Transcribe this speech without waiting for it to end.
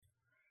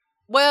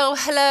Well,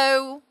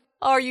 hello.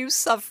 Are you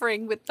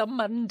suffering with the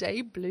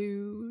Monday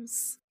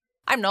blues?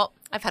 I'm not.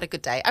 I've had a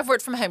good day. I've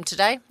worked from home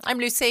today. I'm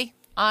Lucy.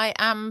 I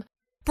am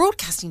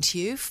broadcasting to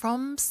you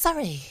from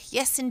Surrey.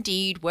 Yes,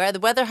 indeed, where the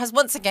weather has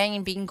once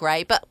again been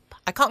grey, but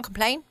I can't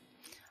complain.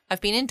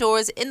 I've been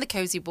indoors in the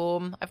cosy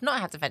warm. I've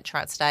not had to venture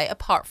out today,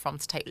 apart from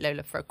to take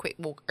Lola for a quick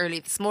walk early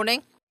this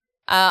morning.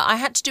 I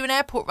had to do an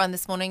airport run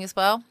this morning as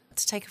well,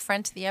 to take a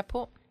friend to the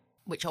airport,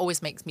 which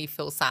always makes me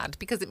feel sad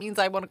because it means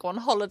I want to go on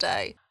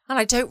holiday. And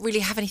I don't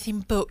really have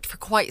anything booked for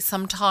quite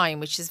some time,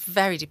 which is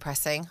very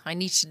depressing. I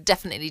need to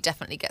definitely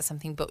get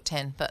something booked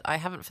in, but I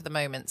haven't for the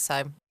moment.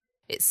 So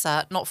it's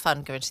not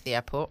fun going to the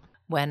airport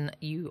when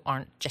you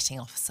aren't jetting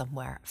off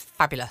somewhere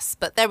fabulous.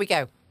 But there we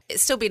go.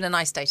 It's still been a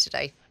nice day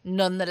today,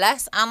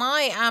 nonetheless. And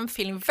I am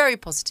feeling very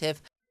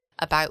positive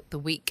about the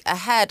week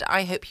ahead.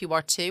 I hope you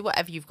are too,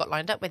 whatever you've got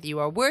lined up, whether you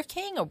are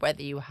working or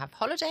whether you have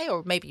holiday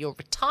or maybe you're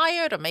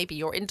retired or maybe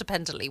you're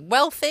independently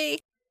wealthy.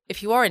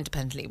 If you are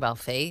independently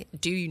wealthy,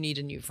 do you need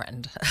a new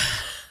friend?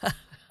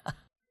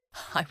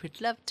 I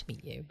would love to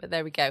meet you, but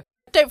there we go.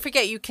 Don't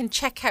forget you can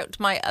check out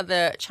my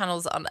other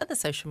channels on other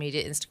social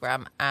media,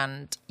 Instagram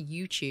and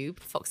YouTube,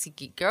 Foxy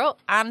Geek Girl.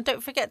 And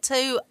don't forget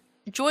to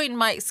join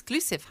my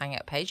exclusive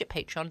hangout page at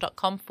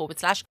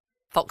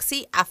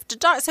patreon.com/Foxy After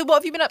Dark. So what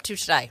have you been up to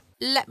today?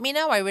 Let me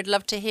know. I would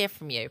love to hear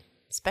from you,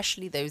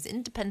 especially those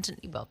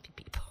independently wealthy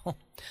people.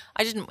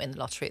 I didn't win the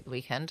lottery at the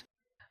weekend.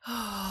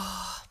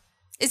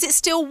 Is it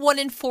still 1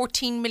 in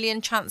 14 million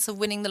chance of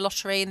winning the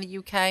lottery in the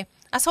UK?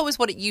 That's always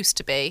what it used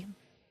to be.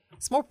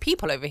 There's more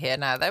people over here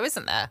now, though,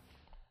 isn't there?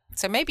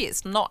 So maybe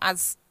it's not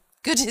as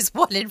good as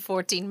 1 in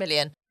 14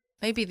 million.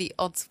 Maybe the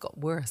odds have got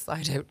worse.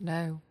 I don't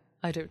know.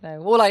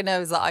 All I know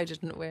is that I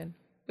didn't win,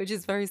 which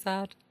is very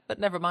sad. But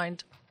never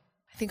mind.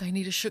 I think I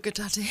need a sugar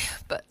daddy.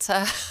 But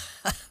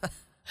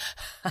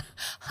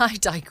I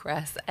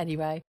digress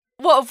anyway.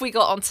 What have we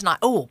got on tonight?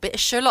 Oh, a bit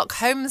of Sherlock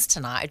Holmes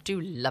tonight. I do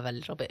love a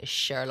little bit of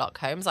Sherlock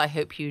Holmes. I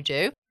hope you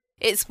do.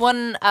 It's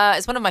one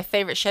of my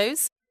favourite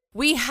shows.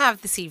 We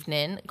have this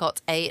evening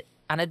got an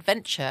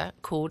adventure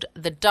called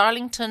The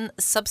Darlington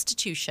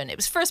Substitution. It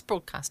was first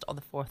broadcast on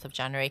the 4th of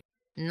January,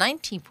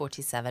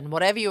 1947.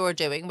 Whatever you are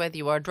doing, whether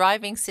you are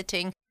driving,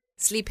 sitting,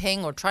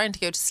 sleeping, or trying to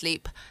go to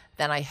sleep,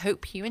 then I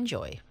hope you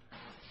enjoy.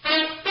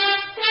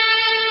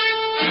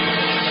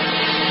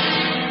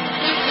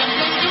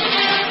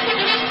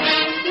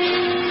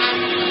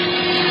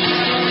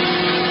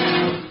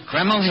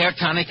 Kreml Hair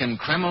Tonic and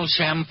Kreml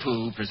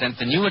Shampoo present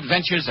the new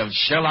adventures of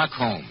Sherlock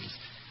Holmes,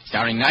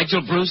 starring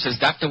Nigel Bruce as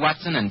Dr.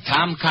 Watson and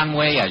Tom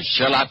Conway as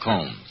Sherlock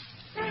Holmes.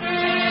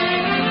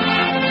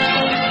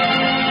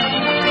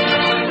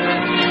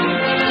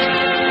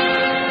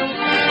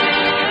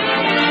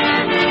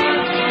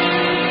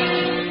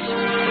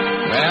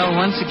 Well,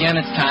 once again,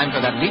 it's time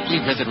for that weekly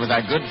visit with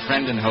our good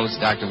friend and host,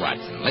 Dr.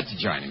 Watson. Let's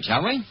join him,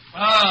 shall we?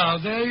 Ah,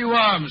 there you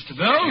are, Mr.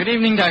 Bell. Good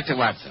evening, Dr.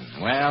 Watson.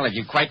 Well, have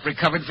you quite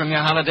recovered from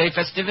your holiday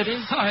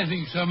festivities? I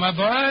think so, my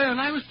boy,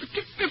 and I was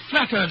particularly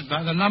flattered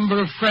by the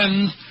number of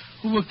friends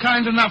who were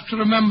kind enough to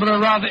remember a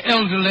rather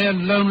elderly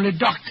and lonely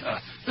doctor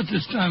at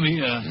this time of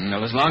year.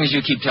 Well, as long as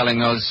you keep telling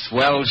those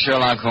swell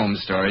Sherlock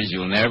Holmes stories,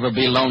 you'll never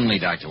be lonely,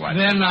 Dr. Watson.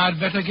 Then I'd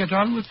better get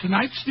on with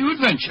tonight's new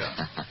adventure.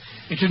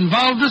 It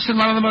involved us in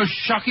one of the most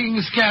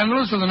shocking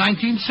scandals of the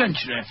 19th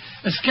century.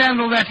 A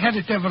scandal that, had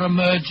it ever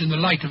emerged in the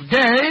light of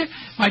day,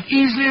 might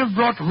easily have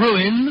brought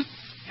ruin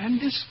and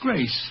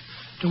disgrace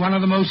to one of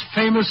the most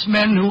famous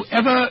men who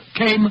ever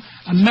came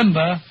a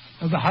member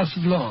of the House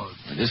of Lords.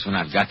 Well, this one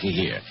I've got to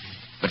hear.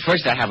 But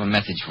first I have a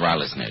message for our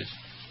listeners.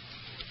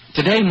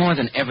 Today, more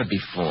than ever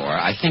before,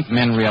 I think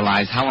men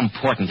realize how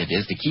important it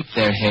is to keep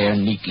their hair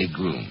neatly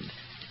groomed.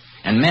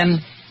 And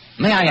men,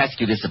 may I ask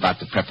you this about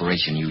the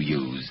preparation you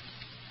use?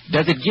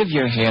 Does it give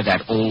your hair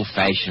that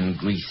old-fashioned,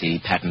 greasy,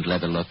 patent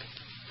leather look?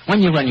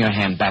 When you run your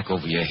hand back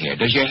over your hair,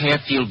 does your hair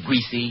feel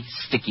greasy,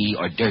 sticky,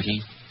 or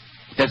dirty?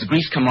 Does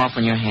grease come off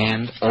on your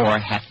hand or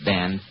hat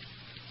band?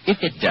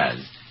 If it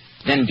does,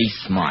 then be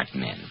smart,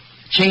 men.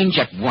 Change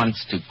at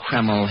once to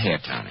Kreml Hair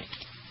Tonic.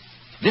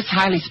 This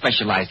highly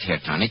specialized hair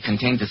tonic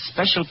contains a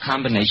special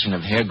combination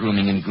of hair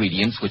grooming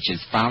ingredients which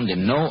is found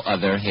in no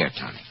other hair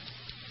tonic.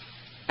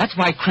 That's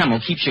why Kreml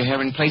keeps your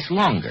hair in place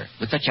longer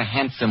with such a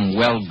handsome,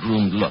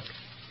 well-groomed look.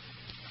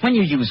 When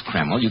you use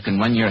Kreml, you can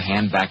run your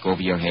hand back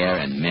over your hair,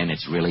 and, men,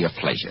 it's really a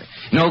pleasure.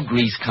 No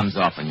grease comes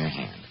off on your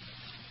hand.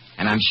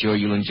 And I'm sure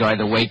you'll enjoy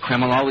the way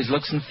Kreml always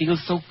looks and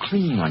feels so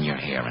clean on your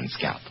hair and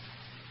scalp.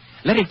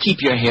 Let it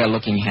keep your hair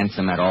looking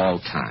handsome at all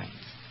times.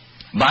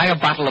 Buy a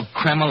bottle of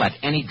Kreml at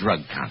any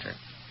drug counter.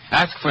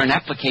 Ask for an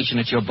application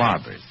at your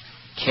barber's.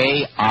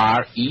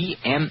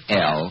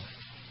 Kreml,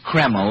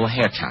 Kreml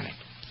Hair Tonic.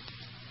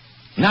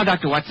 Now,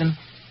 Dr. Watson,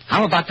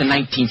 how about the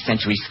 19th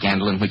century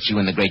scandal in which you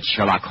and the great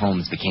Sherlock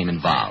Holmes became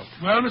involved?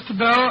 Well, Mr.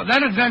 Bell,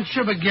 that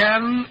adventure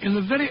began in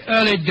the very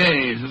early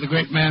days of the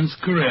great man's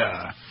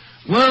career.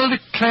 World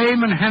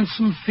acclaim and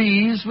handsome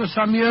fees were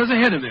some years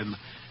ahead of him.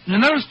 And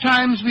in those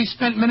times we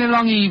spent many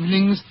long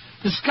evenings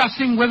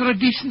discussing whether a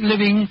decent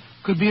living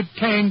could be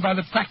obtained by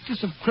the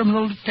practice of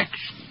criminal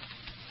detection.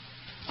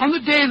 On the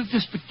day that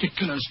this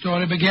particular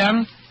story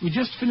began, we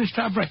just finished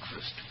our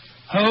breakfast.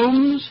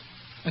 Holmes,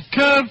 a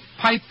curved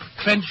pipe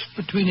clenched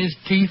between his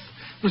teeth,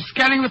 was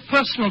scanning the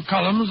personal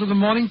columns of the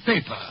morning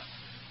paper.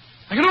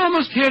 I can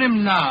almost hear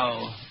him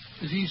now,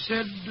 as he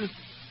said...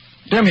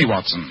 Dear me,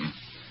 Watson.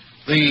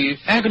 The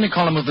agony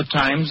column of the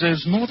Times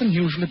is more than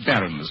usually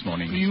barren this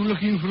morning. Are you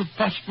looking for a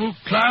possible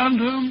client,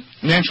 Holmes?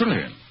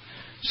 Naturally.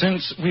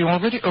 Since we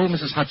already owe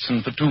Mrs.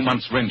 Hudson for 2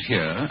 months' rent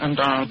here, and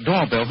our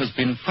doorbell has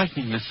been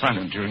frighteningly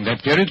silent during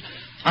that period,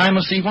 I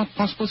must see what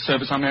possible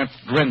service I may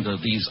render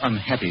these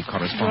unhappy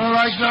correspondents. Well,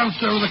 I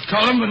glanced over the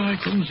column, but I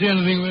couldn't see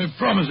anything very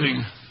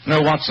promising.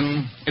 No,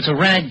 Watson. It's a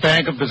rag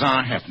bag of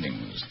bizarre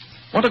happenings.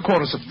 What a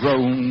chorus of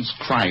groans,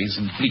 cries,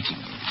 and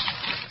bleatings.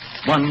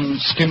 One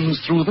skims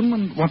through them,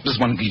 and what does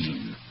one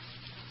glean?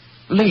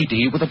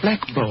 Lady with a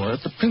black boa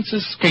at the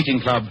Princess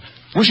Skating Club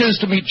wishes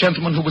to meet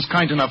gentleman who was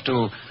kind enough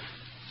to...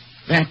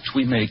 That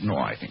we may ignore,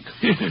 I think.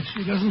 Yes,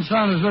 she doesn't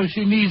sound as though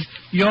she needs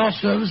your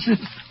services.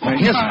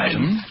 Yes,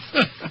 madam.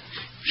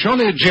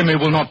 Surely Jimmy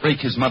will not break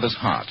his mother's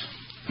heart.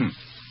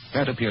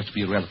 That appears to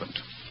be irrelevant.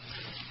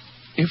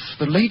 If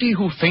the lady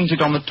who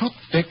fainted on the top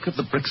deck of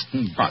the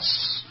Brixton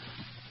bus...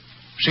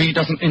 She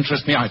doesn't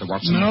interest me either,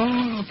 Watson.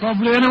 No,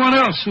 probably anyone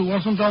else who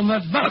wasn't on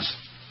that bus.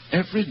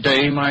 Every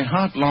day my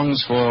heart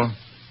longs for...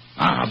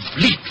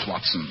 bleat,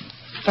 Watson.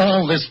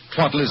 All this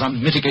twaddle is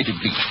unmitigated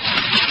bleat.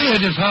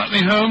 It is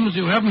heartening, Holmes.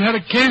 You haven't had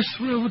a case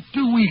for over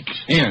 2 weeks.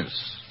 Yes.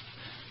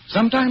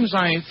 Sometimes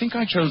I think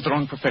I chose the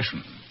wrong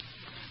profession.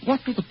 What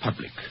do the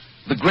public,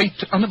 the great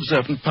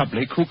unobservant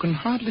public who can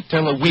hardly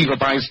tell a weaver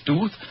by his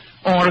tooth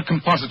or a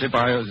compositor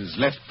by his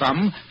left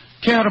thumb,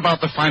 care about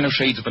the finer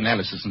shades of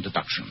analysis and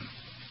deduction?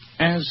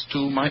 As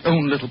to my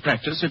own little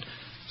practice, it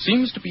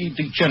seems to be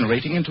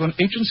degenerating into an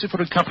agency for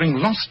recovering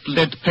lost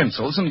lead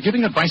pencils and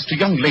giving advice to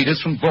young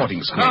ladies from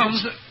boarding schools.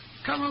 Holmes,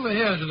 come over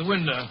here to the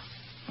window.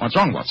 What's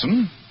wrong,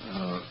 Watson?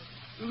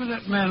 Look at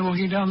that man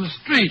walking down the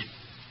street.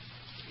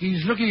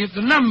 He's looking at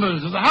the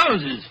numbers of the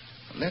houses.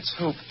 Let's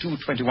hope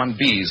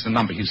 221B is the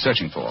number he's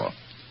searching for.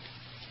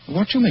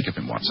 What do you make of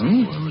him,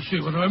 Watson? Well, let me see.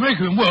 What do I make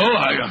of him? Well,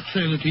 I'd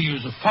say that he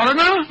is a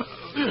foreigner.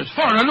 Yes,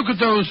 foreigner. Look at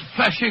those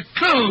flashy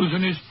clothes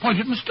and his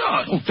pointed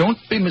moustache. Oh, don't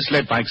be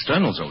misled by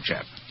externals, old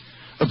chap.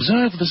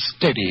 Observe the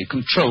steady,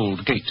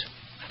 controlled gait.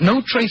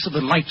 No trace of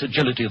the light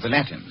agility of the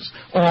Latins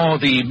or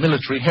the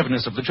military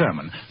heaviness of the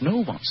German.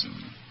 No, Watson.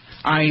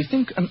 I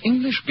think an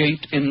English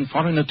gait in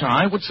foreign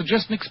attire would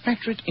suggest an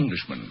expatriate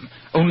Englishman,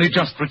 only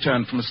just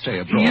returned from a stay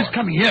abroad. He is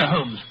coming here,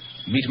 Holmes.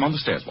 Meet him on the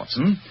stairs,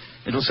 Watson.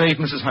 It'll save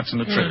Mrs.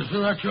 Hudson a trip. Yes, so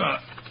that you are.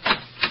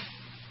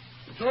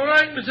 It's all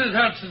right, Mrs.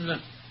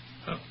 Hudson.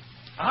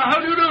 How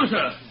do you do,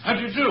 sir? How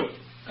do you do?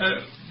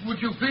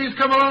 Would you please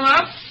come along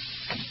up?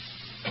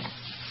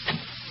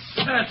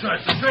 That's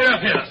right, sir. Straight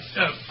up here.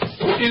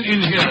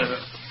 In here.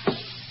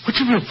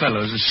 Which of you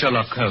fellows is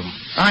Sherlock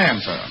Holmes? I am,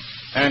 sir.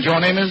 And your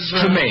name is...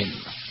 Tremaine.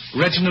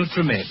 Reginald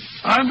Tremaine.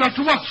 I'm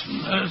Dr.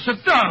 Watson.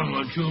 Sit down,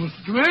 won't you,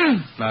 Mr.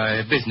 Tremaine?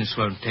 My business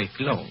won't take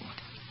long.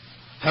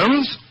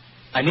 Holmes,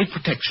 I need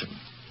protection,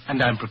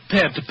 and I'm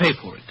prepared to pay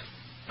for it.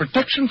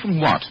 Protection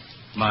from what?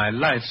 My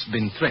life's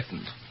been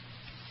threatened.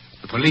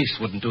 The police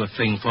wouldn't do a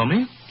thing for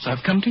me, so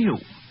I've come to you.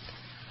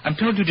 I'm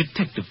told you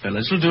detective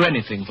fellows will do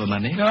anything for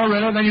money. No,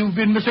 well, then you've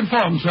been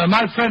misinformed, sir.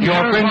 My friend...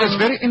 Your friend is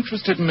very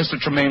interested in Mr.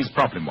 Tremaine's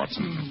problem,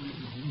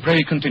 Watson.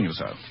 Pray continue,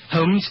 sir.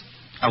 Holmes,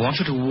 I want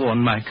you to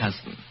warn my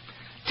cousin.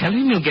 Tell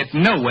him you'll get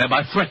nowhere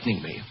by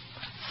threatening me.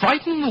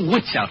 Frighten the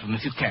wits out of him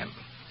if you can.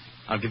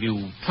 I'll give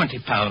you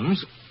 £20,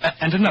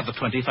 and another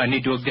 20 if I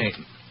need you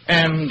again.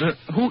 And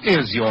who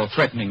is your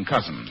threatening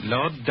cousin?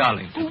 Lord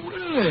Darlington. Oh,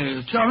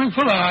 really? Charming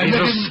fellow. He's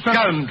a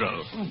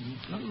scoundrel.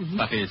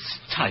 But his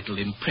title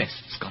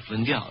impressed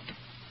Scotland Yard.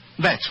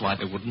 That's why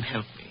they wouldn't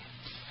help me.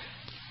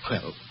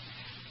 Well,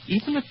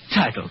 even a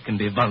title can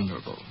be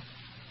vulnerable.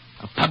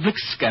 A public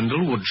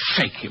scandal would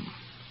shake him.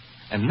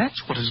 And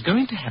that's what is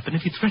going to happen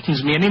if he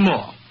threatens me any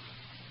more.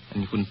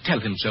 And you can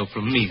tell him so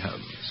from me,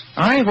 Holmes.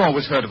 I've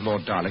always heard of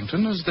Lord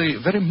Darlington as the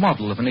very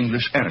model of an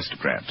English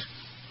aristocrat.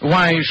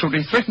 Why should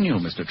he threaten you,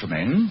 Mr.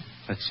 Tremaine?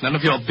 That's none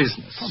of your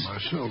business. Oh, my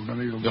soul, none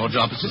of your... Your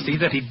job is to see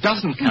that he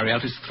doesn't carry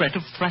out his threat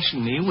of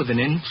thrashing me within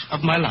an inch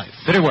of my life.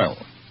 Very well.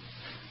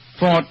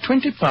 For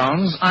 £20,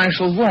 I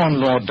shall warn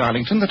Lord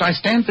Darlington that I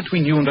stand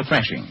between you and a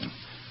thrashing.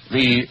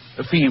 The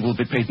fee will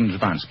be paid in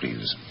advance,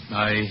 please.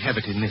 I have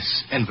it in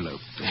this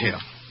envelope here.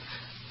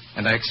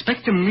 And I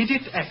expect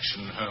immediate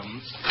action,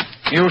 Holmes.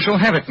 You shall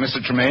have it,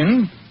 Mr.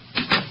 Tremaine.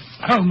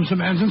 Holmes, the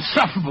man's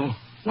insufferable.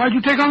 Why'd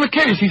you take on the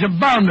case? He's a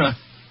bounder.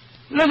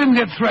 Let him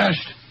get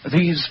thrashed.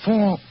 These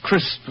 4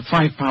 crisp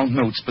 £5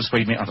 notes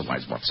persuade me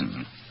otherwise,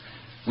 Watson.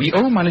 We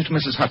owe money to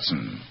Mrs.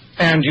 Hudson,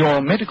 and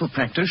your medical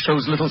practice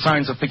shows little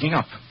signs of picking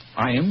up.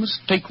 I must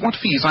take what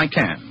fees I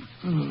can.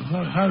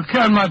 How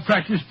can my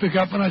practice pick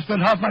up when I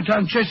spend half my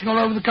time chasing all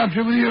over the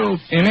country with you?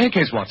 In any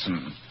case,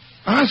 Watson,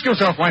 ask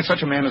yourself why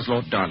such a man as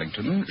Lord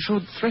Darlington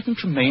should threaten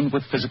Tremaine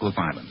with physical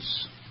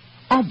violence.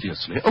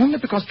 Obviously, only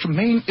because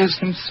Tremaine is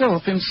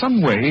himself in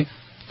some way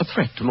a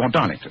threat to Lord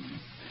Darlington.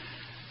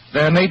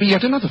 There may be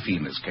yet another fee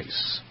in this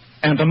case.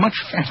 and a much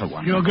fatter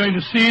one. You're going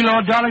to see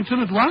Lord Darlington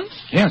at once?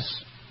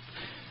 Yes.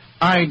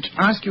 I'd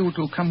ask you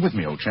to come with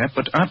me, old chap,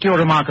 but after your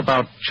remark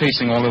about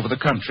chasing all over the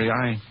country,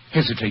 I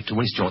hesitate to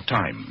waste your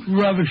time.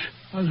 Rubbish.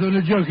 I was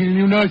only joking, and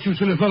you know it, you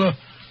silly fellow.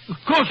 Of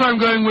course I'm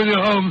going with you,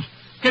 Holmes.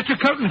 Get your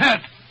coat and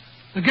hat.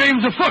 The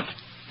game's afoot.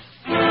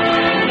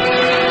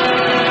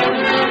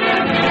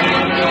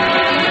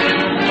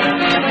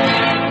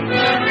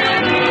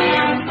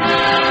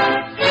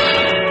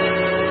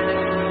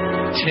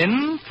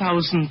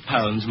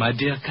 £10,000, my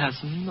dear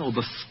cousin, or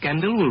the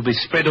scandal will be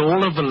spread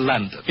all over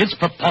London. It's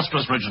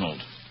preposterous,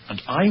 Reginald.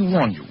 And I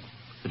warn you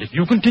that if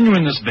you continue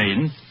in this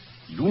vein,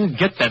 you'll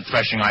get that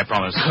thrashing, I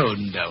promise. Oh,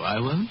 no, I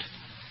won't.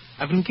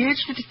 I've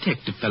engaged a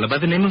detective fellow by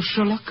the name of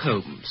Sherlock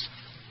Holmes.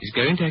 He's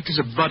going to act as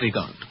a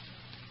bodyguard.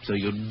 So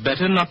you'd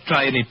better not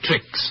try any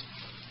tricks.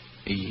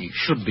 He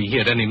should be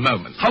here any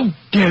moment. How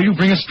dare you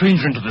bring a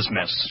stranger into this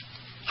mess?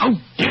 How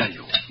dare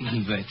you?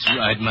 That's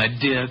right, my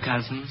dear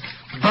cousin.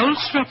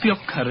 Bolster up your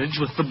courage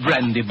with the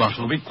brandy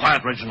bottle. Be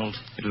quiet, Reginald.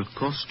 It'll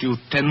cost you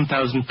 £10,000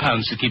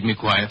 to keep me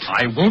quiet.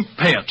 I won't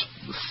pay it.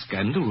 The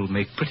scandal will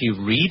make pretty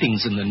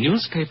readings in the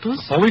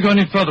newspapers. Before we go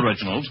any further,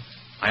 Reginald,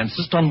 I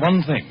insist on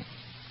one thing.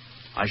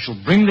 I shall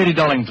bring Lady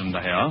Darlington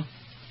to here,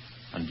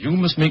 and you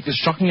must make this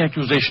shocking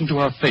accusation to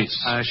her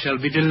face. I shall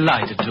be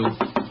delighted to.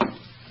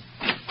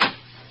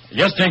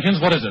 Yes, Jenkins,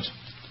 what is it?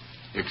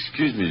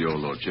 Excuse me, Your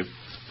Lordship,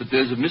 but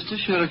there's a Mr.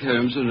 Sherlock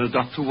Holmes and a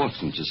Dr.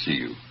 Watson to see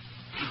you.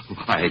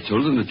 I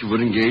told them that you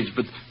were engaged,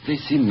 but they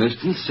seem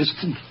most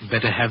insistent.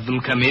 Better have them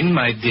come in,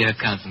 my dear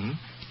cousin.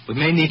 We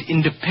may need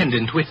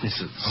independent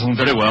witnesses. Oh,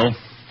 very well.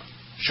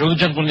 Show the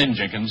gentleman in,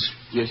 Jenkins.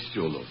 Yes,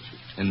 Your Lordship.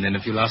 And then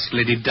if you'll ask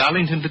Lady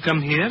Darlington to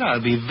come here,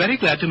 I'll be very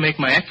glad to make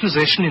my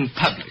accusation in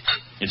public.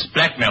 It's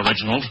blackmail,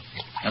 Reginald.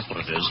 That's what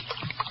it is.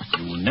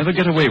 You'll never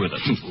get away with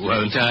it.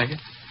 Won't I?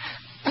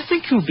 I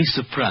think you'll be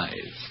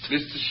surprised.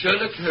 Mr.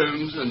 Sherlock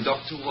Holmes and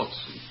Dr.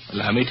 Watson.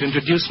 Allow me to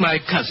introduce my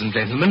cousin,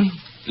 gentlemen,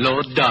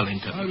 Lord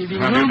Darlington. How do you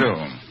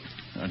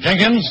do?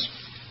 Jenkins?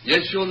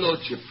 Yes, Your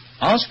Lordship.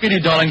 Ask Lady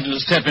Darlington to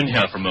step in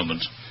here for a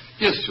moment.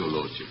 Yes, Your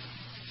Lordship.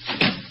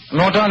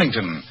 Lord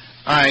Darlington,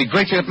 I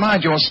greatly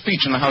admired your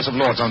speech in the House of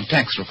Lords on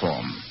tax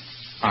reform.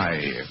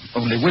 I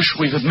only wish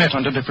we had met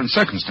under different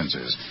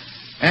circumstances.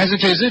 As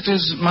it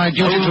is my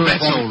duty to...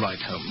 That's all right,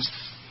 Holmes.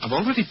 I've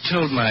already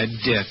told my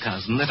dear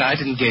cousin that I'd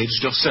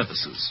engaged your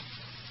services.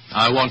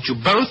 I want you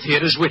both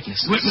here as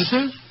witnesses.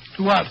 Witnesses?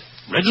 To what?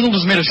 Reginald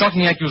has made a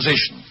shocking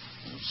accusation.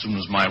 As soon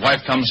as my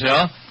wife comes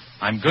here,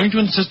 I'm going to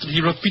insist that he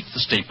repeat the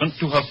statement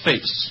to her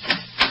face.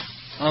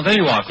 Oh, there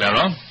you are,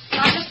 Clara.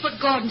 I'll just put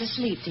Gordon to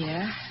sleep,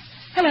 dear.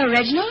 Hello,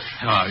 Reginald.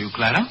 How are you,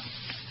 Clara?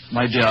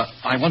 My dear,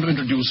 I want to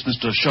introduce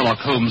Mr. Sherlock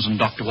Holmes and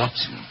Dr.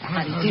 Watson.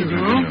 How do you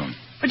do?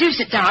 But do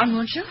sit down,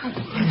 won't you?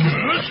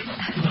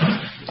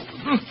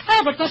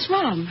 Albert, what's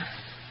wrong?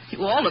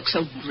 You all look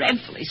so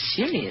dreadfully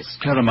serious.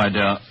 Clara, my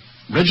dear,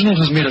 Reginald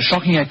has made a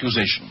shocking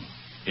accusation.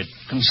 It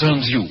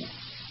concerns you,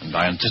 and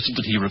I insisted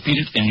that he repeat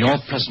it in your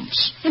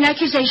presence. An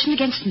accusation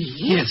against me?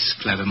 Yes,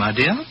 Clara, my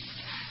dear.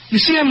 You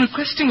see, I'm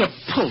requesting a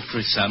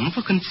paltry sum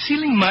for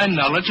concealing my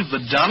knowledge of the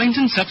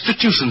Darlington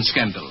substitution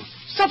scandal.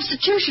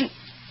 Substitution?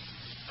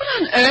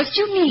 What on earth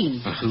do you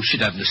mean? Well, who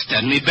should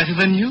understand me better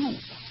than you?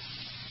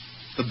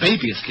 The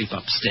baby asleep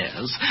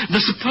upstairs,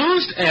 the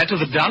supposed heir to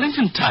the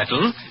Darlington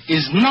title,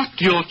 is not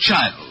your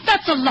child.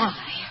 That's a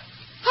lie.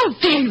 How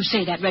dare you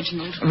say that,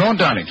 Reginald? Lord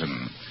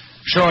Darlington,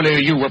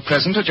 surely you were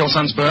present at your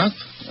son's birth?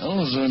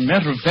 Well, as a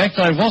matter of fact,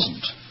 I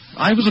wasn't.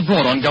 I was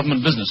abroad on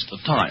government business at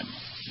the time.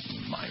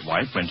 My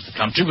wife went to the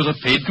country with a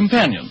paid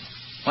companion.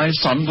 My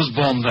son was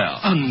born there.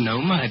 Oh, no,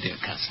 my dear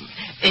cousin.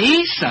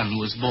 A son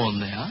was born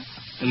there,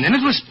 and then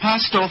it was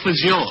passed off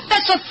as yours.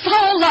 That's a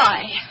foul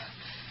lie.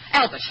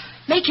 Albert,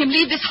 make him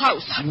leave this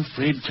house. I'm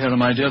afraid, Clara,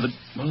 my dear, that,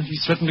 well,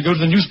 he's threatened to go to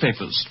the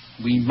newspapers.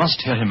 We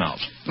must hear him out.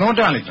 Lord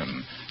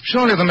Darlington,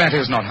 surely the matter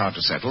is not hard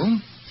to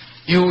settle.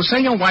 You say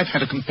your wife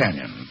had a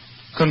companion.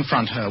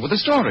 Confront her with the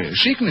story.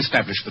 She can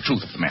establish the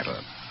truth of the matter.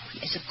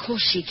 Yes, of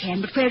course she can,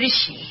 but where is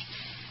she?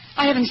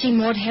 I haven't seen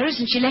Maud Harris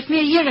since she left me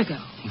a year ago.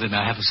 Then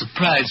I have a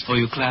surprise for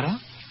you, Clara.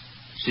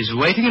 She's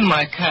waiting in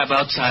my cab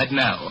outside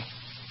now.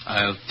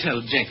 I'll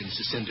tell Jenkins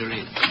to send her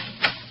in.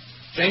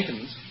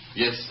 Jenkins?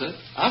 Yes, sir?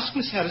 Ask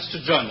Miss Harris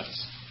to join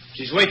us.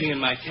 She's waiting in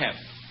my cab.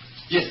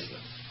 Yes, sir.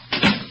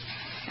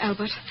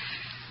 Albert,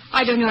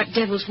 I don't know what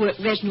devil's work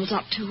Reginald's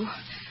up to,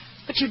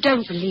 but you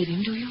don't believe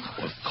him, do you?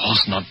 Of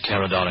course not,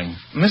 Clara, darling.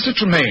 Mr.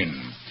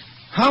 Tremaine,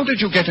 how did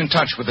you get in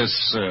touch with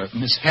this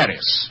Miss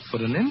Harris?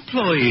 For an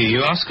employee,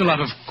 you ask a lot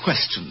of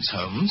questions,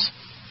 Holmes.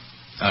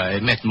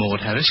 I met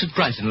Maud Harris at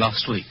Brighton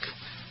last week.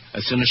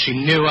 As soon as she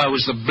knew I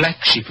was the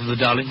black sheep of the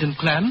Darlington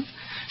clan,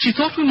 she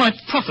thought we might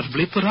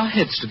profitably put our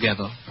heads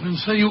together. And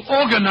so you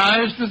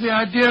organized with the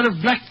idea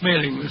of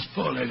blackmailing this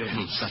poor lady.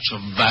 Such a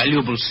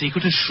valuable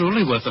secret is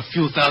surely worth a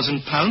few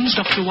 £1,000,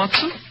 Dr.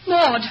 Watson.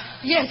 Maud.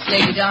 Yes,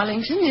 Lady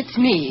Darlington, it's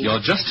me.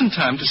 You're just in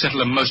time to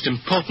settle a most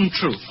important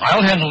truth.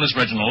 I'll handle this,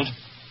 Reginald.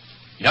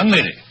 Young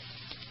lady,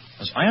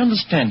 as I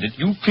understand it,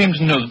 you claim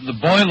to know that the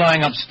boy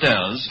lying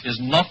upstairs is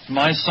not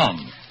my son.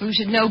 You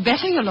should know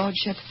better, Your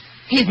Lordship.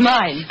 He's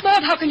mine.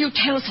 Maud, how can you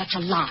tell such a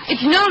lie?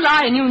 It's no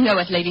lie, and you know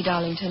it, Lady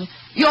Darlington.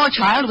 Your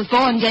child was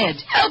born dead.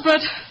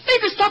 Albert,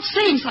 maybe stop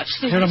saying such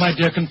things. Hera, my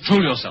dear,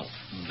 control yourself.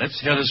 Let's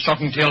hear this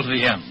shocking tale to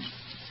the end.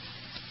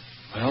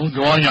 Well,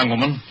 go on, young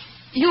woman.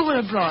 You were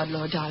abroad,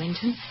 Lord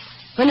Darlington.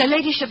 When her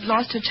ladyship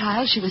lost her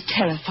child, she was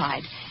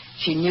terrified.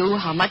 She knew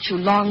how much you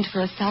longed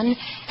for a son,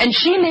 and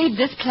she made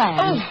this plan.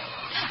 Oh.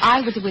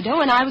 I was a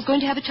widow, and I was going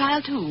to have a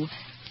child, too.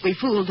 We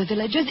fooled the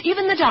villagers,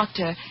 even the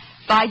doctor,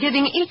 by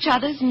giving each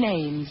other's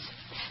names.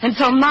 And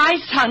so my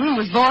son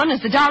was born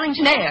as the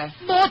Darlington heir.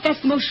 Maud,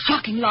 that's the most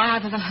shocking lie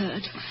I've ever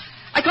heard.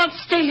 I can't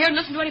stay here and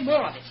listen to any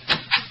more of it.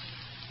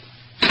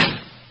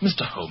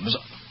 Mr. Holmes,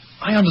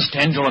 I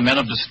understand you're a man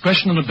of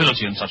discretion and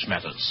ability in such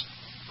matters.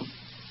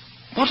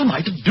 What am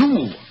I to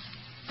do?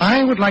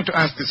 I would like to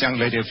ask this young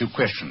lady a few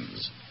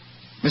questions.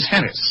 Miss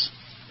Harris,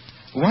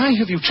 why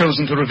have you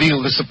chosen to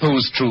reveal the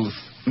supposed truth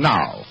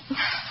now?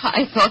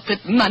 I thought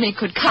that money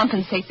could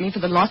compensate me for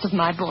the loss of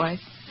my boy.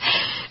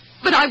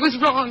 But I was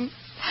wrong.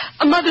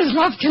 A mother's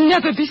love can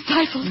never be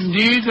stifled.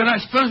 Indeed, and I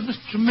suppose Mr.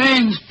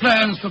 Tremaine's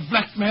plans for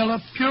blackmail are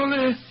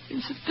purely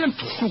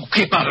incidental. Oh,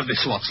 keep out of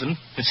this, Watson.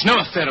 It's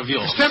no affair of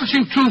yours.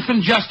 Establishing truth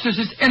and justice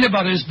is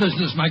anybody's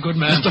business, my good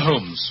man. Mr.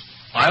 Holmes,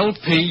 I'll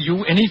pay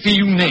you any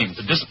fee you name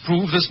to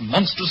disprove this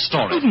monstrous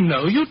story. Oh,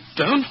 no, you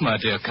don't, my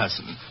dear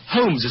cousin.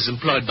 Holmes is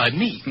employed by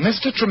me.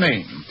 Mr.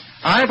 Tremaine,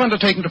 I've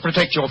undertaken to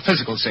protect your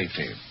physical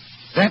safety.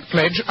 That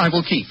pledge I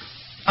will keep.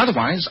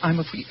 Otherwise, I'm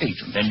a free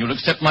agent. Then you'll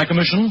accept my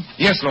commission?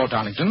 Yes, Lord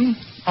Darlington,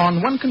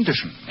 on one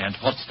condition. And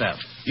what's that?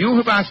 You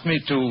have asked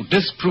me to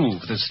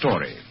disprove this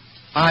story.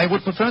 I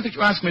would prefer that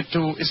you ask me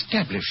to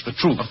establish the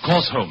truth. Of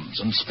course,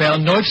 Holmes, and spare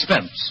no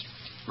expense.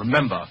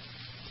 Remember,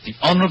 the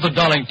honor of the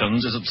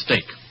Darlingtons is at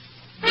stake.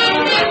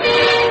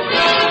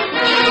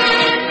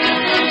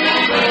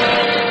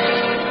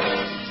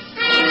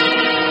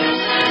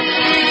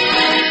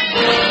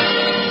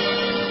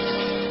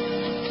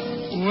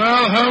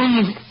 Well,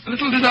 Holmes,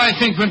 little did I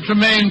think when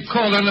Tremaine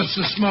called on us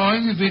this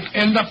morning that we'd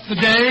end up the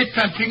day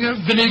tramping a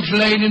village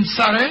lane in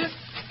Surrey,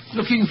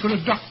 looking for a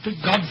Dr.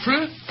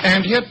 Godfrey.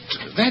 And yet,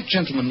 that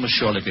gentleman must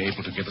surely be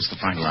able to give us the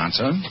final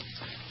answer.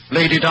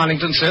 Lady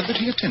Darlington said that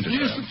he attended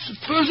Yes, her. but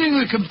supposing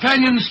the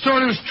companion's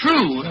story was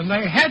true, and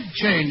they had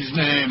changed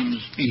names.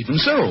 Even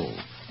so,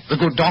 the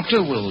good doctor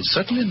will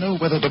certainly know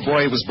whether the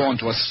boy was born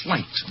to a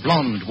slight,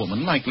 blonde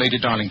woman like Lady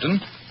Darlington,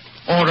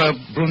 or a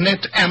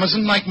brunette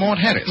Amazon like Maud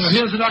Harris. Well,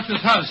 here's the doctor's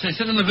house. They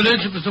said in the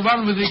village it was the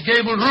one with the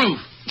gabled roof.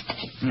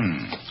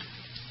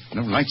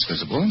 No lights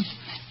visible.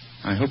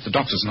 I hope the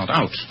doctor's not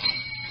out.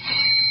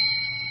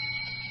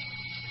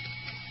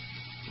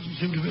 Doesn't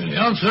seem to be any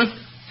answer.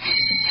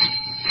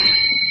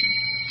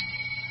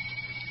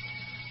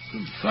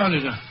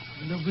 Confounded. I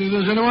don't believe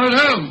there's anyone at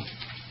home.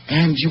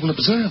 And you will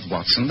observe,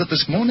 Watson, that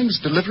this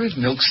morning's delivery of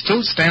milk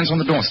still stands on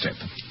the doorstep.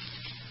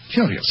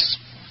 Curious.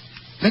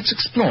 Let's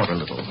explore a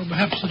little. Well,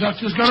 perhaps the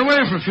doctor's gone away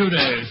for a few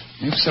days.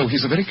 If so,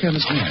 he's a very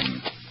careless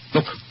man.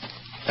 Look,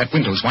 that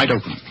window's wide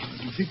open.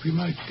 Do you think we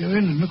might go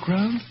in and look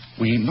round?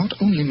 We not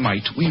only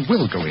might, we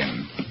will go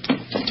in.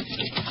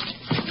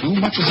 Too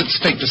much is at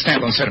stake to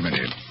stand on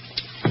ceremony.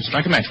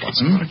 Strike a match,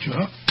 Watson. Right you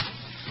are.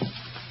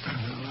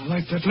 I'll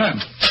light that lamp.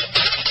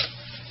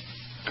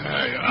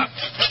 There you are.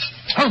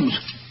 Holmes!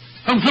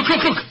 Holmes,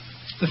 look!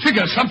 The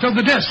figure slumped over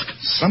the desk.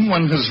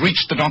 Someone has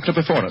reached the doctor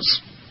before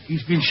us.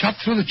 He's been shot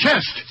through the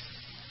chest.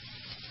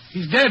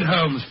 He's dead,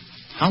 Holmes.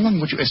 How long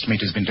would you estimate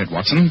he's been dead,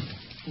 Watson?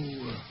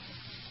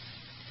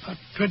 About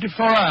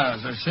 24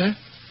 hours, I say.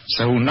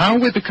 So now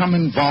we've become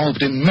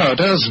involved in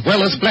murder as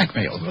well as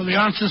blackmail. Well, the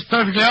answer's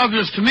perfectly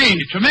obvious to me.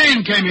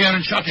 Tremaine came here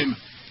and shot him.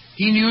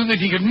 He knew that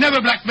he could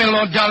never blackmail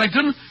Lord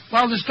Darlington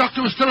while this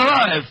doctor was still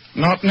alive.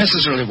 Not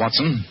necessarily,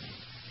 Watson.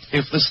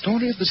 If the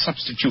story of the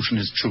substitution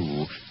is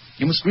true,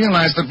 you must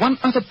realize that one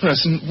other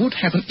person would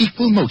have an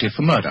equal motive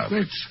for murder.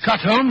 Great Scott,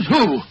 Holmes,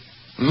 who?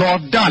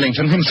 Lord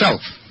Darlington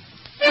himself.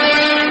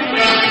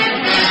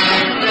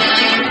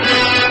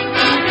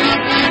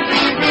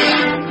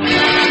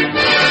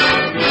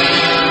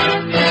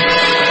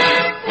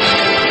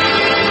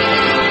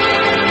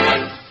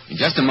 In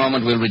just a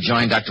moment, we'll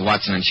rejoin Dr.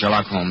 Watson and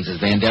Sherlock Holmes as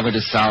they endeavor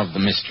to solve the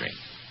mystery.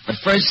 But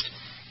first,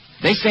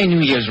 they say New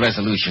Year's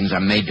resolutions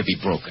are made to be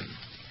broken.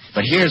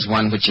 But here's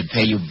one which should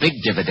pay you big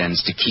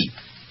dividends to keep.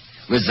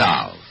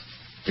 Resolve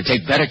to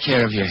take better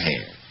care of your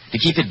hair, to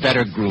keep it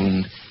better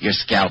groomed, your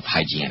scalp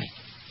hygienic.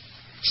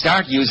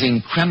 Start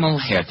using Kreml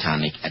Hair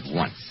Tonic at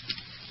once.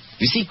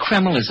 You see,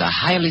 Kreml is a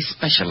highly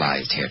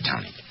specialized hair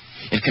tonic.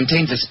 It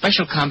contains a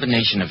special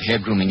combination of hair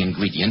grooming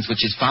ingredients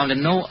which is found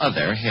in no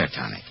other hair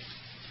tonic.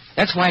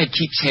 That's why it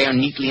keeps hair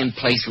neatly in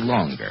place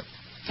longer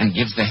and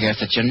gives the hair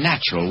such a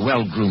natural,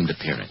 well-groomed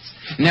appearance,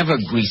 never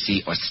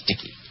greasy or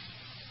sticky.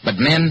 But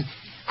men,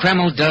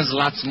 Kreml does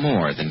lots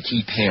more than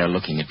keep hair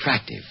looking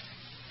attractive.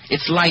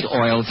 Its light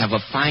oils have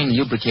a fine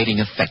lubricating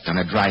effect on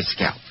a dry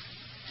scalp.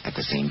 At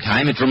the same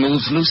time, it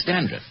removes loose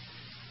dandruff.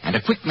 And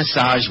a quick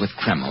massage with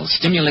Kreml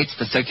stimulates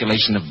the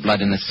circulation of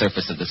blood in the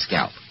surface of the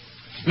scalp.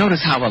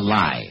 Notice how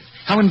alive,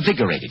 how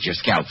invigorated your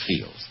scalp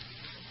feels.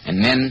 And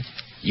men,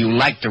 You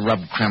like to rub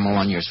Kreml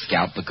on your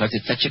scalp because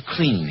it's such a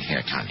clean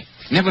hair tonic.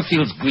 Never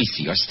feels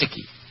greasy or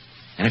sticky.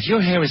 And if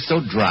your hair is so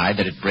dry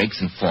that it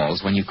breaks and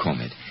falls when you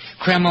comb it,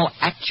 Kreml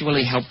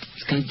actually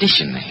helps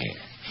condition the hair,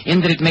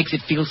 in that it makes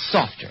it feel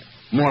softer,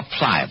 more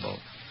pliable,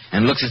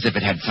 and looks as if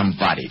it had some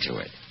body to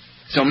it.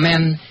 So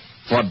men,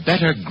 for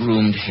better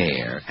groomed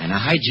hair and a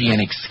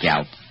hygienic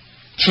scalp,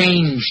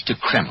 change to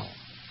Kreml.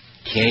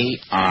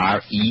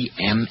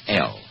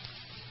 Kreml.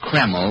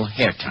 Kreml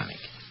Hair Tonic.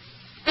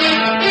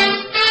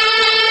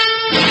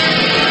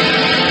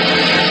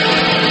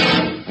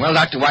 Well,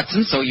 Dr.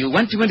 Watson, so you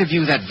went to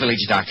interview that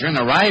village doctor and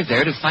arrived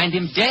there to find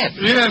him dead.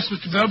 Yes,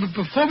 Mr. Bell, but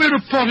before we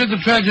reported the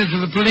tragedy to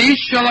the police,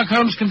 Sherlock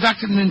Holmes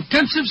conducted an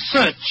intensive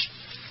search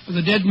of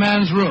the dead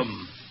man's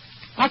room.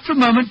 After a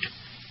moment,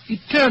 he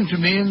turned to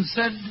me and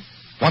said,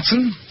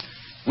 Watson,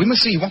 we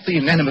must see what the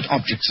inanimate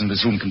objects in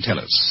this room can tell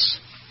us.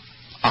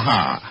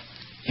 Aha.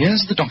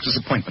 Here's the doctor's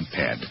appointment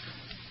pad.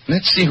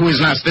 Let's see who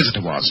his last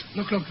visitor was.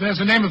 Look, there's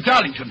the name of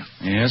Darlington.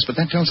 Yes, but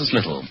that tells us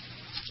little.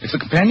 If the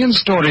companion's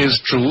story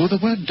is true, the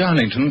word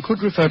Darlington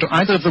could refer to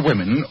either of the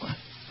women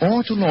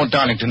or to Lord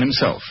Darlington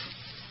himself.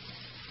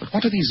 But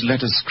what are these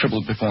letters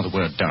scribbled before the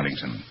word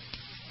Darlington?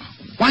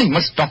 Why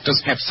must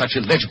doctors have such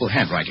illegible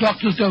handwriting?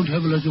 Doctors don't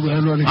have illegible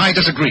handwriting. I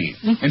disagree.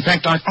 In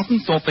fact, I've often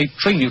thought they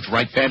train you to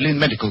write badly in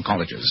medical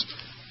colleges.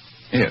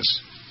 Yes.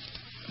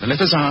 The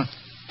letters are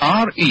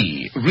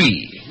R-E,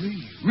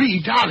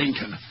 Re,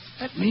 Darlington.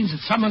 That means that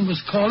someone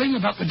was calling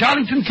about the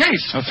Darlington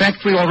case. A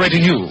fact we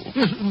already knew.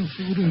 Yes,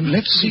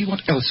 Let's see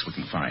what else we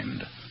can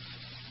find.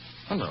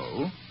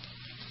 Hello.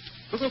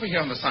 Look over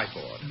here on the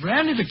sideboard.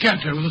 Brandy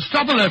decanter with a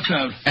stopper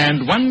cloud.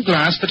 And one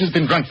glass that has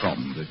been drunk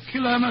from. The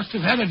killer must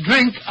have had a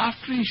drink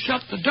after he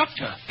shot the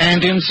doctor.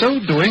 And in so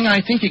doing, I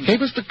think he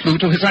gave us the clue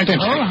to his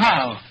identity. Oh,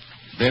 how?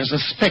 There's a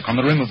speck on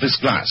the rim of this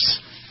glass.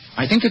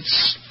 I think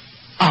it's...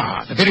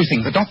 the very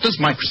thing, the doctor's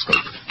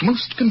microscope.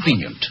 Most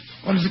convenient.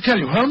 What does it tell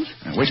you, Holmes?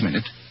 Wait a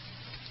minute.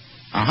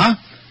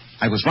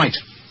 I was right.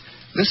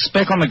 This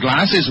speck on the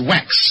glass is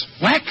wax.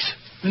 Wax?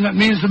 Then that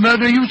means the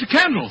murderer used a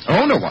candle.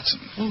 Oh, no, Watson.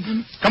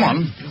 Come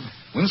on.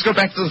 We must go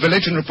back to the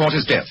village and report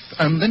his death.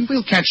 And then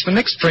we'll catch the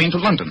next train to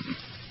London.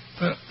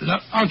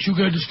 Aren't you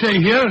going to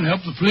stay here and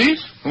help the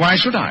police? Why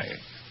should I?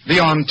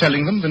 Beyond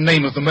telling them the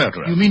name of the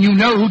murderer. You mean you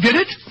know who did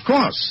it? Of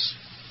course.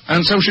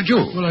 And so should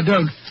you. Well, I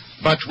don't.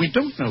 But we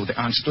don't know the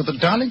answer to the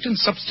Darlington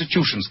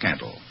Substitution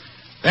scandal.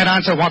 That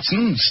answer,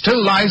 Watson,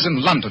 still lies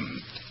in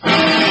London.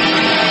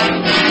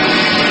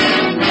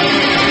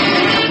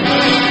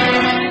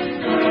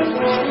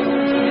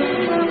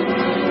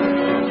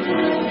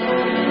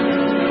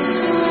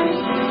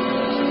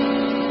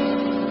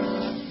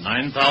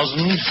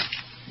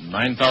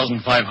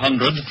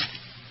 9,500,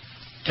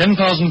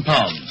 10,000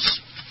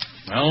 pounds.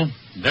 Well,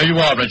 there you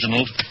are,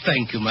 Reginald.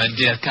 Thank you, my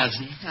dear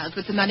cousin. I'll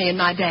put the money in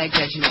my bag,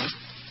 Reginald.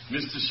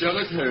 Mr.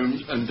 Sherlock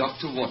Holmes and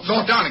Dr. Watson.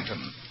 Lord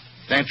Darlington,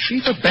 that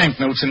sheaf of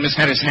banknotes in Miss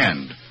Harris'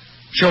 hand.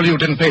 Surely you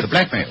didn't pay the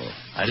blackmail.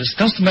 I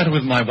discussed the matter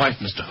with my wife,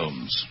 Mr.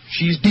 Holmes.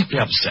 She's deeply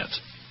upset.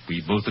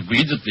 We both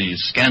agreed that the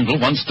scandal,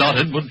 once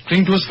started, would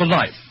cling to us for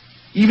life,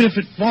 even if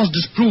it was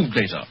disproved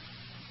later.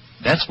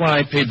 That's why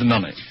I paid the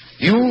money.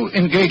 You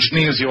engaged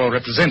me as your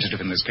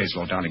representative in this case,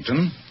 Lord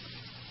Darlington.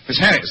 Miss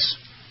Harris,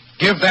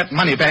 give that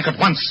money back at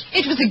once.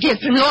 It was a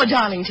gift from Lord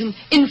Darlington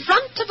in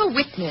front of a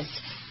witness.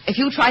 If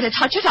you try to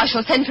touch it, I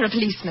shall send for a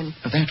policeman.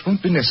 That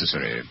won't be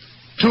necessary.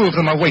 2 of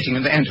them are waiting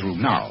in the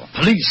anteroom now.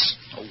 Police?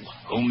 Oh,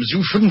 Holmes,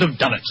 you shouldn't have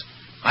done it.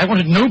 I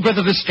wanted no breath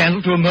of this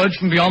scandal to emerge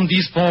from beyond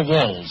these 4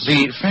 walls.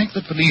 The fact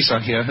that police are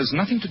here has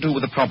nothing to do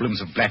with the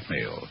problems of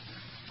blackmail.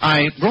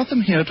 I brought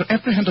them here to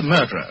apprehend a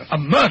murderer. A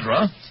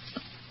murderer?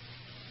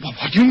 Well,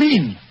 what do you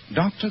mean?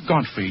 Dr.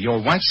 Godfrey, your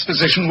wife's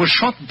physician, was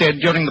shot dead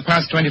during the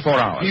past 24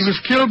 hours. He was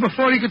killed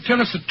before he could tell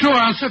us the true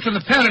answer to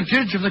the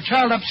parentage of the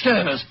child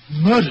upstairs.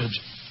 Murdered?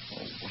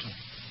 Oh, what a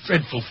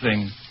dreadful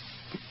thing.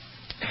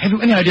 Have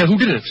you any idea who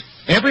did it?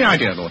 Every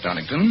idea, Lord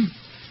Darlington.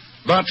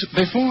 But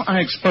before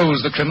I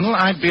expose the criminal,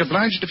 I'd be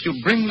obliged if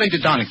you bring Lady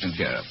Darlington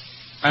here.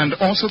 And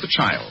also the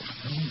child.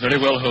 Oh, very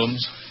well,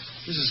 Holmes.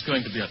 This is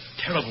going to be a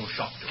terrible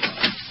shock to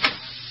her.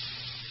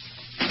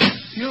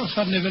 You're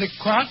suddenly very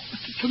quiet,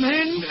 Mr.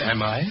 Tremaine.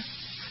 Am I?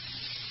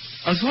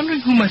 I was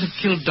wondering who might have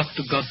killed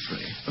Dr.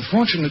 Godfrey.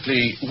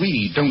 Fortunately,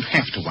 we don't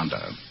have to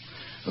wonder.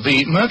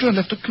 The murderer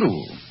left a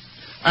clue.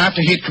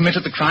 After he'd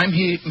committed the crime,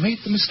 he made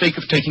the mistake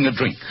of taking a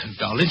drink.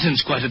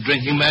 Darlington's quite a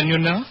drinking man, you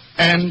know.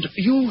 And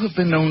you have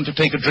been known to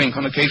take a drink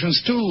on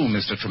occasions, too,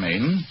 Mr.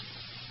 Tremaine.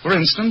 For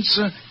instance,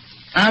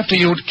 after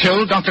you'd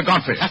killed Dr.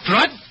 Godfrey. After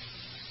I'd...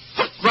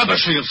 What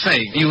rubbish are you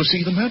saying? You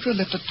see, the murderer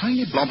left a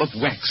tiny blob of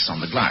wax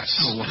on the glass.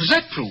 Oh, what does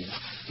that prove?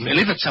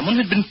 Merely that someone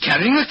had been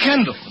carrying a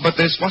candle. But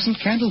this wasn't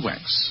candle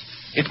wax.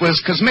 It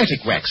was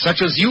cosmetic wax,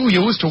 such as you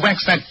use to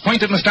wax that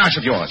pointed moustache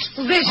of yours.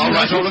 Reginald. All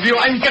right, all of you,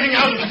 I'm getting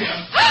out of here.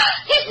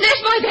 He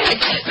snatched my bag.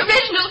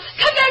 Reginald,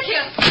 come back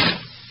here.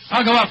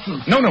 I'll go after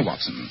him. No,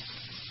 Watson.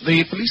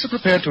 The police are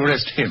prepared to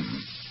arrest him,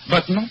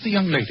 but not the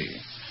young lady.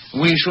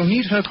 We shall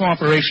need her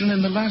cooperation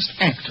in the last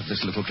act of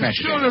this little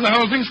tragedy. Surely the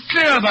whole thing's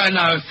clear by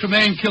now. If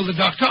Tremaine killed the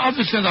doctor,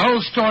 obviously the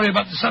whole story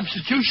about the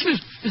substitution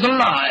is a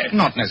lie.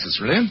 Not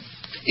necessarily.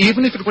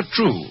 Even if it were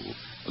true,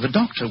 the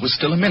doctor was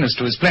still a menace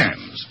to his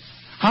plans.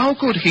 How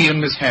could he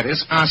and Miss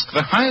Harris ask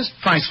the highest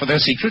price for their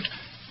secret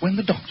when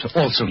the doctor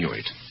also knew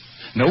it?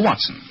 No,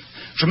 Watson.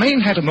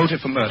 Tremaine had a motive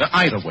for murder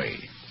either way.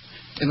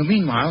 In the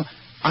meanwhile,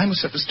 I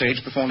must set the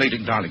stage before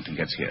Lady Darlington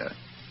gets here.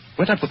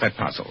 Where'd I put that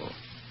parcel?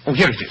 Oh,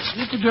 here it is.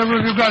 What the devil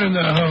have you got in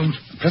there, Holmes?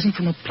 A present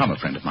from a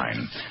plumber friend of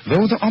mine.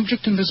 Though the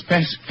object in this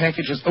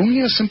package is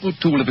only a simple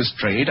tool of his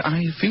trade,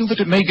 I feel that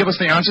it may give us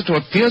the answer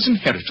to a peer's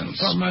inheritance.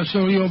 Oh, my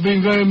soul, you're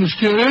being very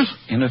mysterious.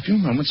 In a few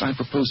moments, I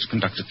propose to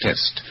conduct a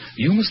test.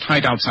 You must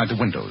hide outside the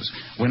windows.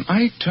 When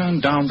I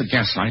turn down the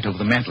gaslight over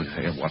the mantel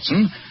here,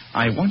 Watson,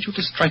 I want you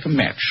to strike a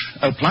match,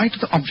 apply to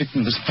the object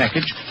in this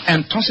package,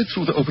 and toss it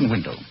through the open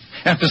window.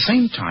 At the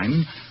same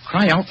time,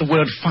 cry out the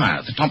word fire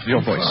at the top of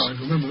your voice. I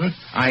remember that.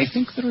 I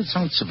think the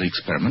results of the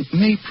experiment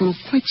may prove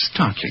quite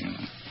startling.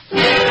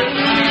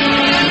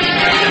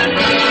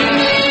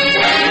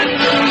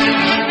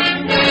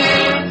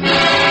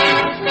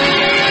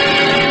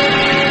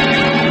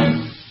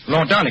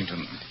 Lord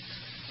Darlington,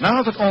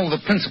 now that all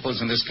the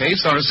principals in this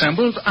case are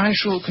assembled, I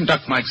shall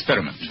conduct my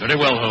experiment. Very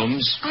well,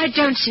 Holmes. I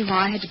don't see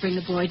why I had to bring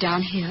the boy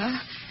down here.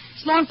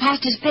 It's long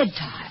past his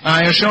bedtime.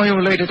 I assure you,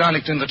 Lady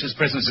Darlington, that his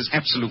presence is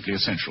absolutely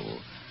essential.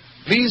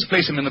 Please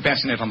place him in the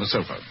bassinet on the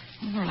sofa.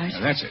 All right.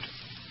 That's it.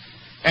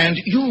 And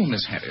you,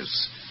 Miss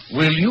Harris,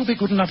 will you be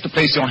good enough to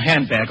place your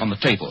handbag on the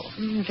table?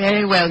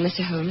 Very well,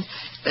 Mr. Holmes.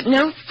 But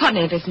no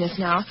funny business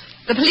now.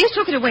 The police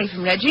took it away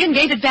from Reggie and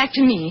gave it back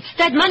to me.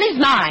 That money's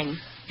mine.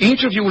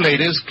 Each of you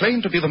ladies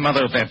claim to be the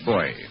mother of that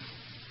boy.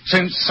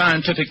 Since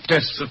scientific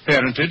tests of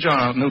parentage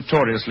are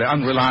notoriously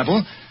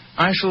unreliable,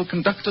 I shall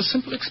conduct a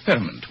simple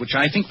experiment which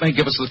I think may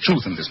give us the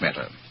truth in this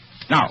matter.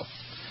 Now,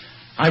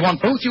 I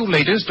want both you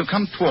ladies to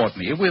come toward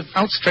me with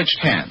outstretched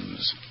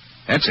hands.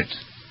 That's it.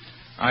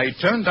 I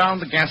turn down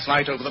the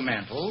gaslight over the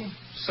mantel,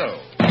 so.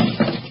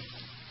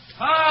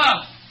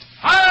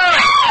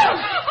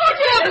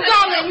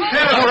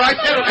 It's all right.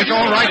 It's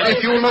all right.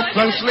 If you look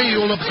closely,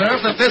 you'll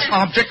observe that this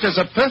object is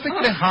a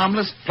perfectly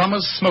harmless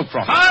plumber's smoke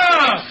rocket.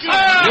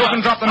 You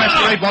can drop the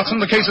masquerade, Watson.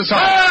 The case is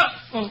solved.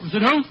 Oh, is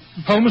it Holmes?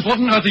 Holmes, what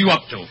on earth are you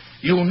up to?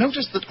 You'll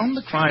notice that on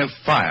the cry of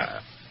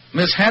fire,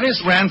 Miss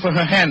Harris ran for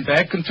her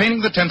handbag containing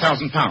the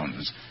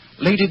 £10,000.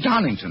 Lady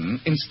Darlington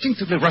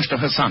instinctively rushed to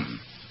her son.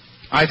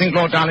 I think,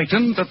 Lord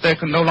Darlington, that there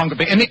can no longer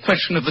be any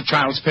question of the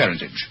child's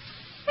parentage.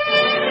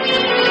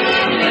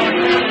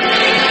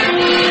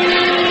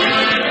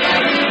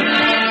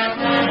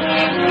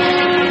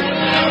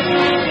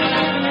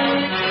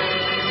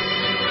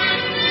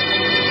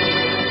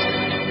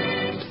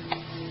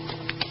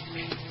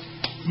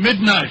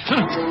 Midnight,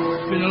 huh?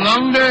 Been a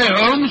long day,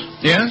 Holmes.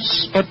 Yes,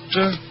 but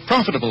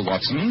profitable,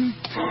 Watson.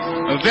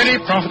 A very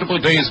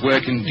profitable day's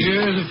work indeed.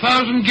 Here's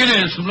 1,000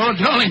 guineas from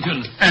Lord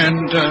Darlington.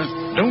 And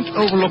don't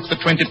overlook the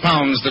 £20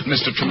 that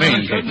Mr.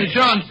 Tremaine gave me.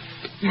 John,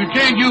 he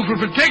retained you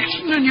for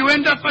protection, and you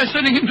end up by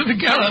sending him to the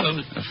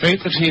gallows. A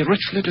fate that he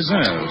richly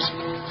deserves.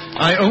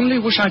 I only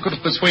wish I could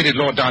have persuaded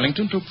Lord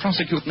Darlington to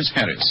prosecute Miss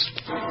Harris.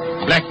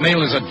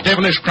 Blackmail is a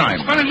devilish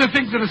crime. Funny to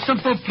think that a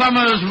simple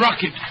plumber's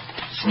rocket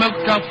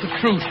smoked out the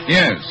truth.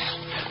 Yes.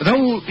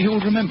 Though,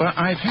 you'll remember,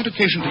 I've had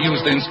occasion to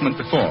use the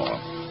instrument before.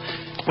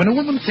 When a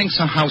woman thinks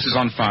her house is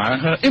on fire,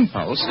 her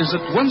impulse is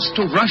at once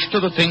to rush to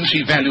the thing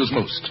she values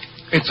most.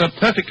 It's a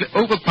perfectly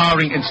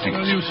overpowering instinct.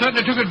 Well, you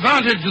certainly took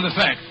advantage of the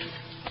fact.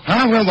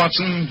 Ah, well,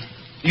 Watson,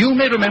 you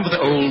may remember the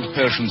old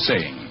Persian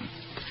saying,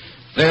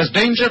 there's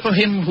danger for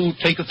him who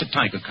taketh the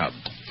tiger cub,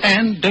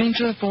 and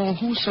danger for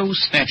whoso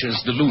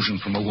snatches delusion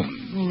from a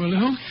woman. Oh, really,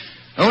 Holmes?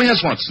 Oh,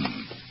 yes,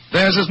 Watson.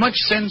 There's as much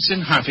sense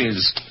in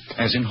Hafiz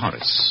as in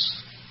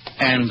Horace,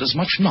 and as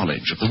much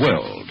knowledge of the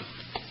world.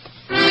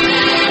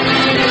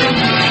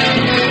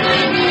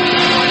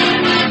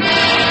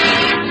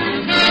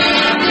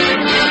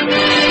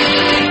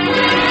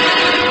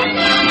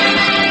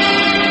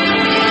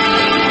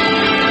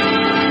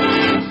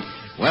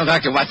 Well,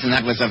 Dr. Watson,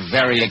 that was a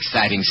very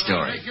exciting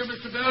story. Thank you,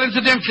 Mr. Bell.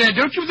 Incidentally,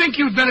 don't you think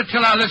you'd better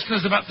tell our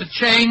listeners about the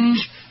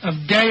change of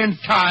day and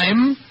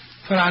time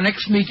for our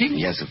next meeting?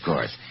 Yes, of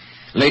course.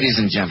 Ladies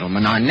and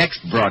gentlemen, our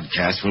next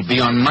broadcast will be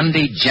on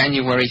Monday,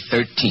 January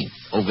 13th,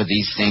 over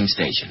these same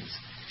stations.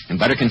 And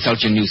better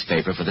consult your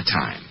newspaper for the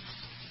time.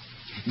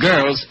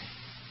 Girls,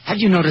 have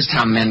you noticed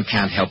how men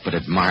can't help but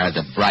admire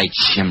the bright,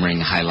 shimmering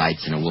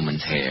highlights in a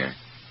woman's hair?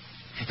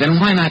 Then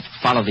why not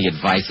follow the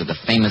advice of the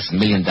famous $1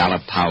 Million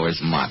Powers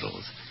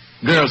models?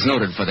 Girls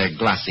noted for their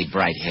glossy,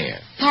 bright hair.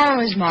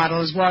 Powers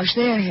models wash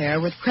their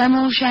hair with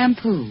Kreml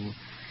shampoo.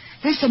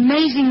 This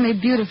amazingly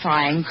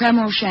beautifying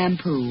Kreml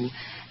shampoo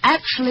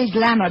actually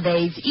glamour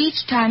bathes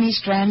each tiny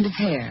strand of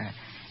hair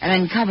and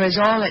uncovers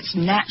all its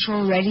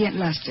natural radiant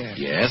luster.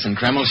 Yes, and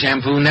Kreml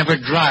shampoo never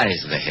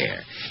dries the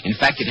hair. In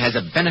fact, it has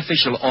a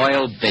beneficial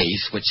oil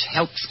base which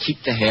helps keep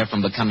the hair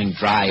from becoming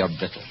dry or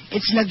brittle.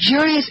 Its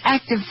luxurious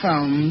active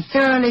foam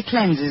thoroughly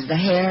cleanses the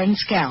hair and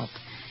scalp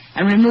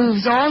and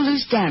removes all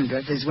loose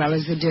dandruff as well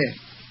as the dirt.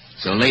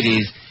 So,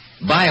 ladies,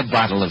 buy a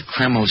bottle of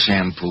Kreml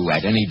shampoo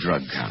at any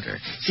drug counter.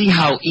 See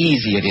how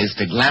easy it is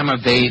to glamour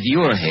bathe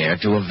your hair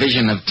to a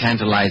vision of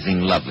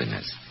tantalizing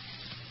loveliness.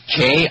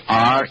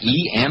 Kreml,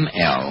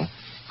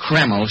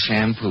 Kreml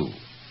shampoo.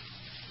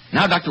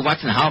 Now, Dr.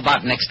 Watson, how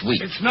about next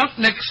week? It's not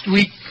next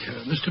week,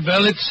 Mr.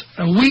 Bell. It's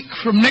a week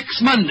from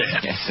next Monday.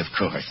 Yes, of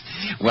course.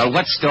 Well,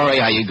 what story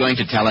are you going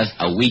to tell us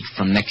a week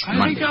from next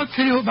Monday? I think I'll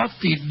tell you about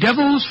the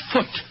Devil's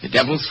Foot. The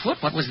Devil's Foot?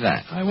 What was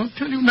that? I won't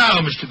tell you now,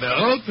 Mr.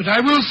 Bell, but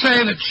I will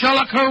say that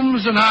Sherlock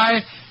Holmes and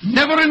I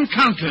never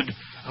encountered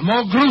a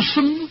more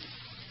gruesome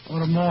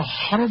or a more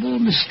horrible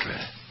mystery.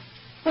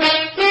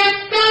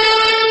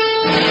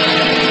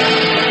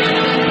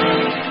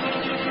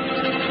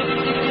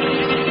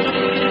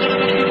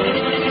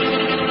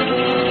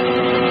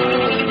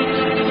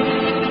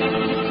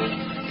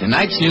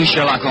 Tonight's new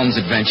Sherlock Holmes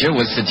adventure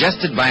was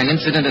suggested by an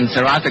incident in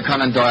Sir Arthur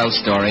Conan Doyle's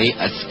story,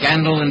 A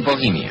Scandal in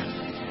Bohemia.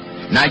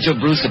 Nigel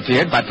Bruce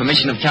appeared by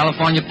permission of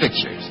California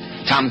Pictures.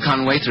 Tom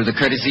Conway through the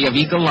courtesy of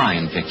Eagle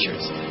Lion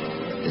Pictures.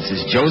 This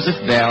is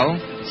Joseph Bell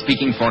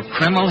speaking for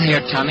Kreml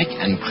Hair Tonic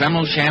and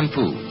Kreml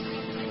Shampoo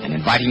and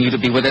inviting you to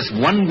be with us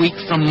 1 week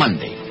from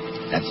Monday.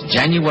 That's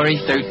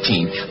January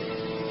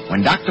 13th,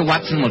 when Dr.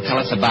 Watson will tell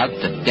us about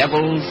the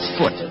Devil's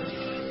Foot.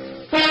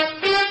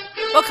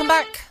 Welcome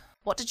back.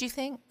 What did you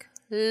think?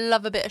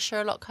 Love a bit of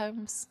Sherlock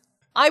Holmes.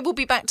 I will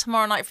be back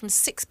tomorrow night from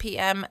 6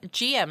 p.m.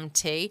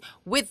 GMT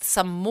with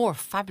some more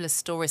fabulous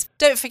stories.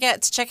 Don't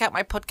forget to check out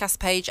my podcast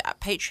page at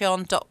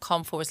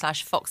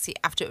patreon.com/Foxy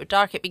After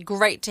Dark. It'd be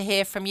great to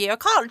hear from you. I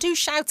can't do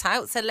shout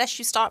outs unless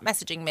you start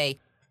messaging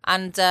me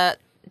and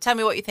tell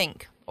me what you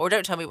think. Or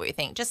don't tell me what you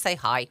think. Just say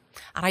hi.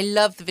 And I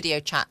love the video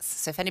chats.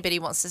 So if anybody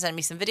wants to send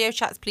me some video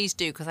chats, please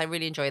do, because I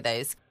really enjoy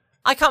those.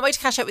 I can't wait to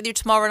catch up with you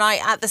tomorrow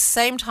night at the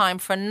same time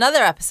for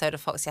another episode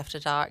of Foxy After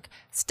Dark.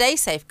 Stay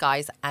safe,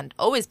 guys, and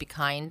always be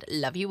kind.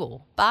 Love you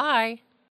all. Bye.